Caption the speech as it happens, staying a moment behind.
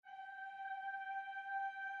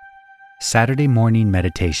Saturday Morning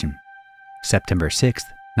Meditation, September 6th,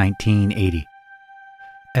 1980.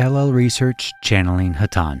 LL Research Channeling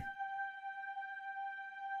Hatonn.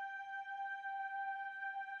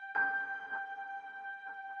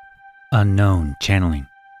 Unknown Channeling.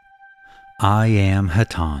 I am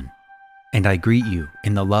Hatonn, and I greet you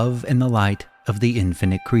in the love and the light of the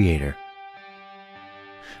Infinite Creator.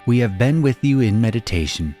 We have been with you in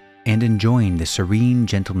meditation and enjoying the serene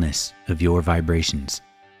gentleness of your vibrations.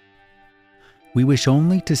 We wish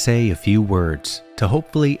only to say a few words to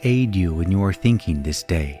hopefully aid you in your thinking this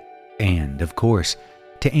day, and, of course,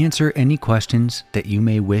 to answer any questions that you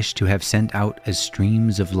may wish to have sent out as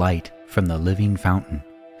streams of light from the living fountain,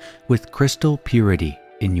 with crystal purity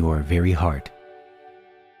in your very heart.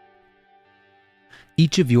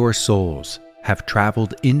 Each of your souls have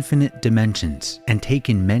traveled infinite dimensions and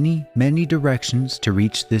taken many, many directions to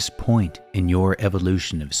reach this point in your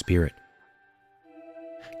evolution of spirit.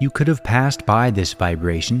 You could have passed by this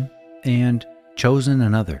vibration and chosen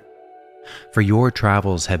another, for your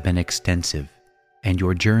travels have been extensive and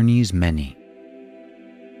your journeys many.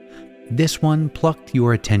 This one plucked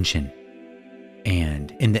your attention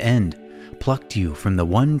and, in the end, plucked you from the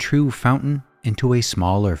one true fountain into a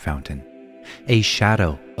smaller fountain, a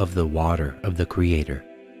shadow of the water of the Creator.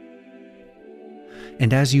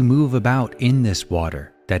 And as you move about in this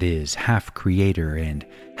water that is half Creator and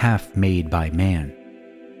half made by man,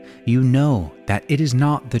 you know that it is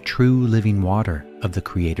not the true living water of the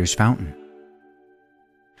Creator's fountain.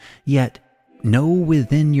 Yet, know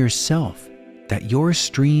within yourself that your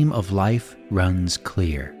stream of life runs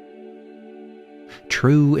clear,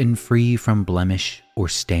 true and free from blemish or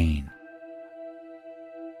stain.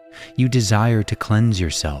 You desire to cleanse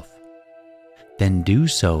yourself. Then do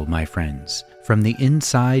so, my friends, from the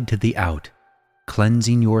inside to the out,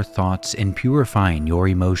 cleansing your thoughts and purifying your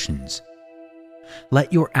emotions.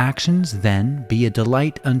 Let your actions then be a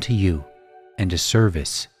delight unto you and a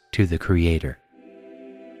service to the Creator.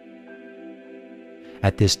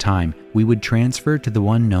 At this time, we would transfer to the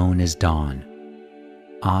one known as Dawn.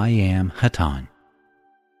 I am Hatonn.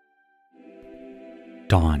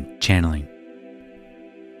 Dawn channeling.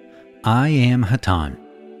 I am Hatonn,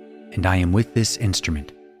 and I am with this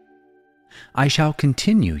instrument. I shall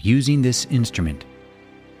continue using this instrument.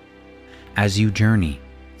 As you journey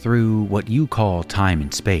through what you call time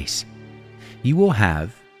and space, you will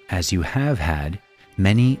have, as you have had,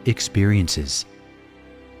 many experiences.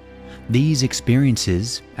 These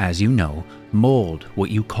experiences, as you know, mold what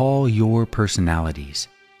you call your personalities.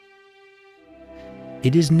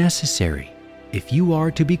 It is necessary, if you are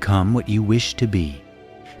to become what you wish to be,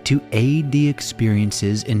 to aid the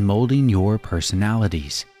experiences in molding your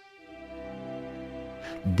personalities.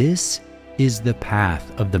 This is the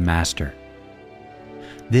path of the Master.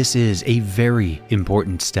 This is a very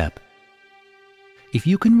important step. If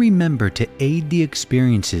you can remember to aid the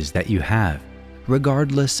experiences that you have,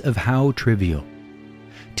 regardless of how trivial,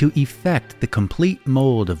 to effect the complete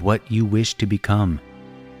mold of what you wish to become,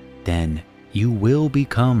 then you will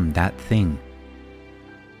become that thing.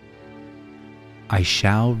 I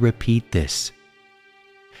shall repeat this.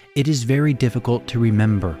 It is very difficult to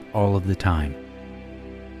remember all of the time.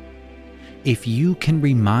 If you can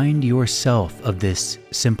remind yourself of this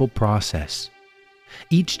simple process,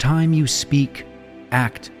 each time you speak,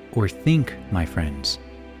 act, or think, my friends,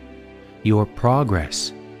 your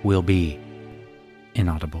progress will be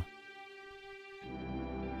inaudible.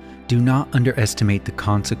 Do not underestimate the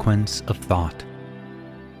consequence of thought.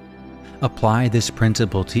 Apply this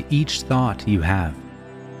principle to each thought you have.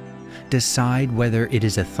 Decide whether it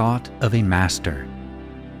is a thought of a master.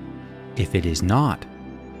 If it is not,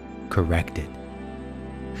 correct it.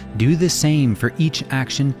 Do the same for each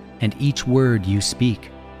action and each word you speak.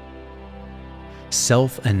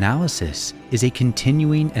 Self-analysis is a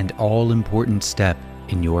continuing and all-important step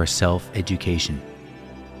in your self-education.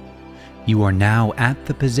 You are now at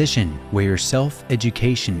the position where your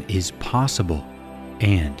self-education is possible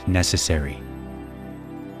and necessary.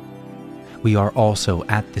 We are also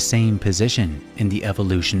at the same position in the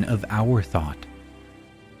evolution of our thought.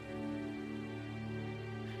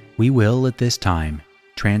 We will, at this time,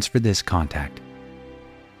 transfer this contact.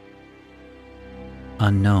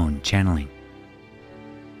 Unknown channeling.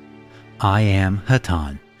 I am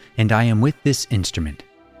Hatonn, and I am with this instrument.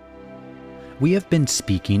 We have been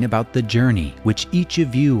speaking about the journey which each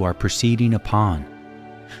of you are proceeding upon,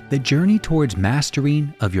 the journey towards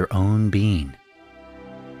mastering of your own being.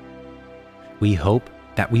 We hope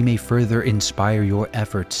that we may further inspire your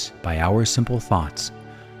efforts by our simple thoughts,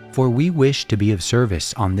 for we wish to be of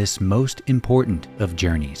service on this most important of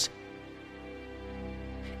journeys.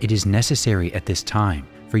 It is necessary at this time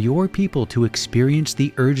for your people to experience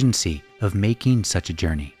the urgency of making such a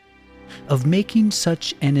journey, of making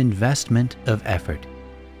such an investment of effort.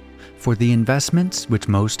 For the investments which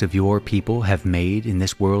most of your people have made in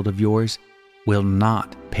this world of yours will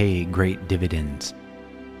not pay great dividends.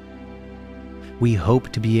 We hope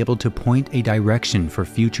to be able to point a direction for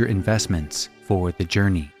future investments for the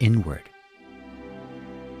journey inward.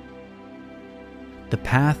 The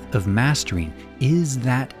path of mastering is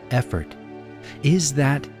that effort, is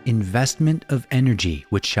that investment of energy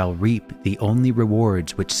which shall reap the only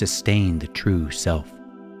rewards which sustain the true self.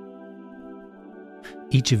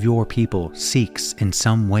 Each of your people seeks in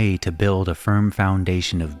some way to build a firm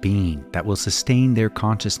foundation of being that will sustain their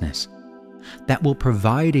consciousness, that will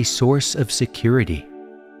provide a source of security.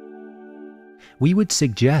 We would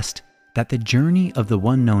suggest that the journey of the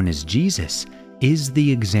one known as Jesus is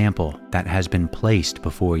the example that has been placed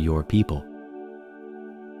before your people.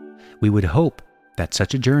 We would hope that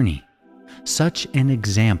such a journey, such an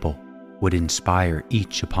example, would inspire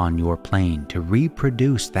each upon your plane to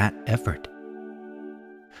reproduce that effort.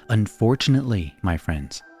 Unfortunately, my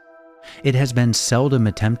friends, it has been seldom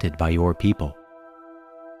attempted by your people.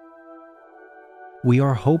 We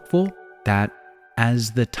are hopeful that as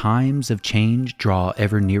the times of change draw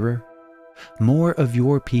ever nearer, more of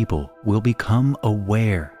your people will become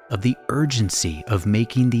aware of the urgency of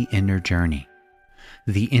making the inner journey,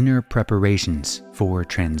 the inner preparations for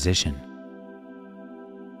transition.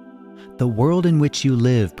 The world in which you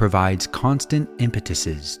live provides constant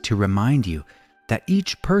impetuses to remind you that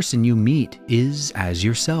each person you meet is as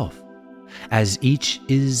yourself, as each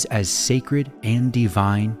is as sacred and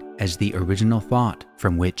divine as the original thought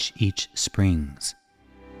from which each springs.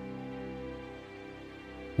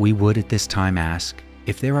 We would at this time ask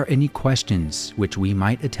if there are any questions which we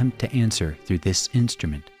might attempt to answer through this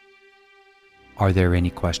instrument. Are there any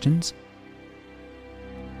questions?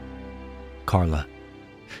 Carla: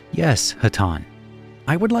 Yes, Hatonn.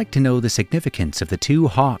 I would like to know the significance of the two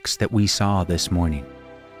hawks that we saw this morning.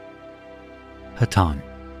 Hatonn: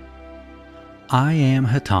 I am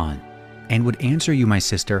Hatonn, and would answer you, my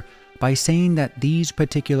sister, by saying that these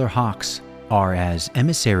particular hawks are as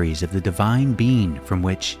emissaries of the divine being from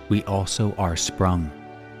which we also are sprung.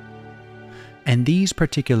 And these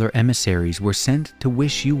particular emissaries were sent to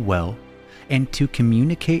wish you well and to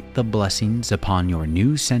communicate the blessings upon your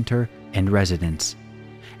new center and residence,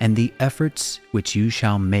 and the efforts which you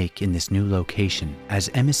shall make in this new location as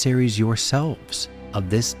emissaries yourselves of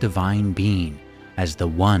this divine being as the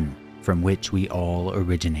one from which we all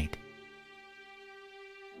originate.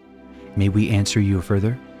 May we answer you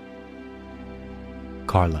further?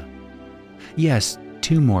 Carla: Yes,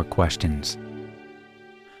 two more questions.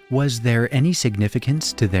 Was there any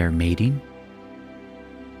significance to their mating?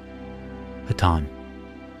 Hatonn: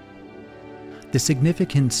 The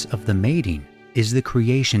significance of the mating is the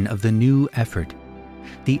creation of the new effort,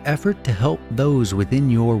 the effort to help those within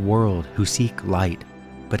your world who seek light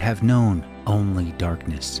but have known only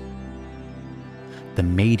darkness. The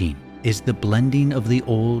mating is the blending of the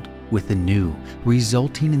old with the new,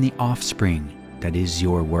 resulting in the offspring that is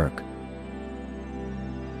your work.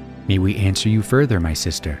 May we answer you further, my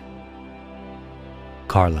sister?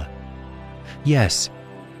 Carla: Yes.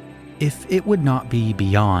 If it would not be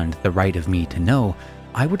beyond the right of me to know,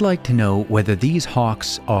 I would like to know whether these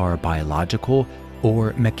hawks are biological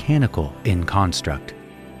or mechanical in construct.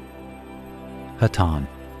 Hatonn: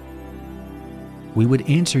 We would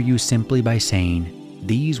answer you simply by saying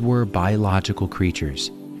these were biological creatures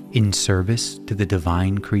in service to the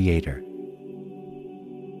divine creator.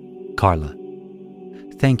 Carla: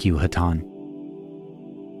 Thank you, Hatonn.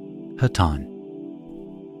 Hatonn: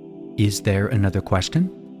 Is there another question?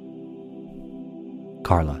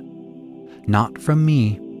 Carla: Not from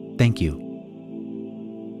me, thank you.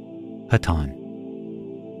 Hatonn: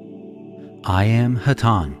 I am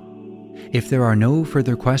Hatonn. If there are no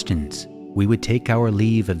further questions, we would take our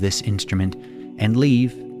leave of this instrument and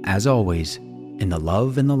leave, as always, in the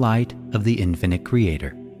love and the light of the infinite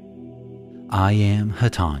Creator. I am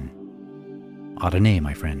Hatonn. Adonai,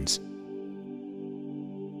 my friends.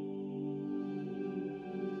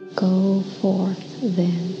 Go forth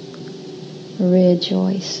then,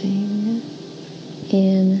 rejoicing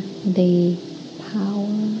in the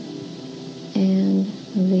power and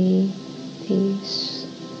the peace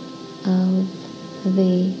of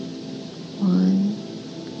the one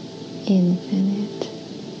infinite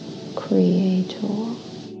Creator.